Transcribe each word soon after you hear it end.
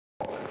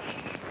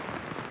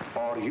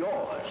or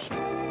yours?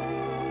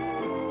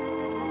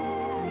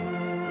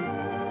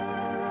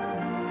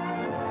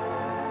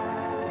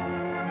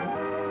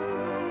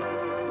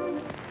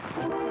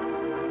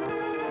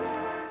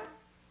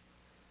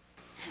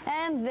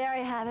 And there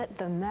you have it,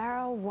 The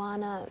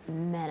Marijuana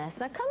Menace.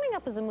 Now, coming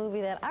up is a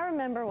movie that I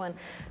remember when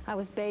I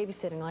was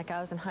babysitting, like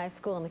I was in high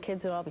school, and the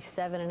kids would all be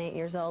 7 and 8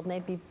 years old, and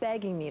they'd be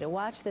begging me to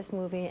watch this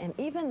movie, and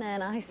even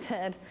then I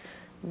said,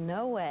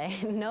 no way,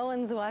 no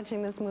one's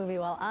watching this movie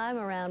while I'm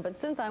around. But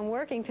since I'm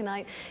working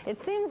tonight,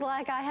 it seems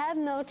like I had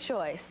no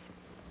choice.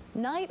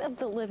 Night of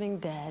the Living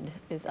Dead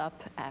is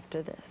up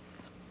after this.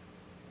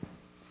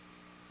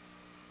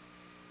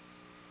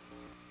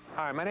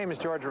 Hi, my name is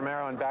George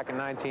Romero, and back in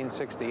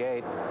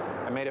 1968,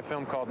 I made a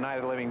film called Night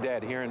of the Living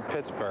Dead here in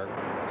Pittsburgh.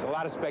 There's a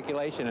lot of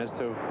speculation as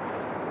to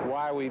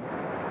why we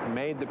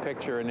made the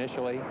picture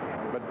initially,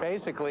 but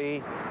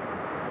basically,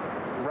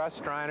 Russ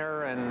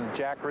Streiner and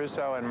Jack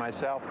Russo and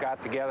myself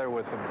got together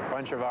with a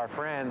bunch of our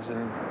friends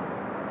and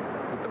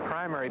with the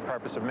primary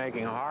purpose of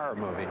making a horror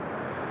movie.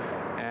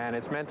 And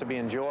it's meant to be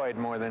enjoyed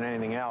more than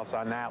anything else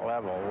on that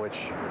level, which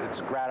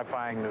it's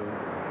gratifying to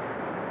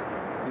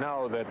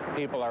know that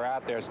people are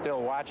out there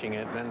still watching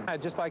it. And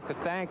I'd just like to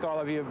thank all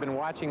of you who have been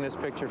watching this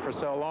picture for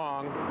so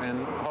long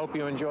and hope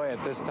you enjoy it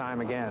this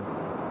time again.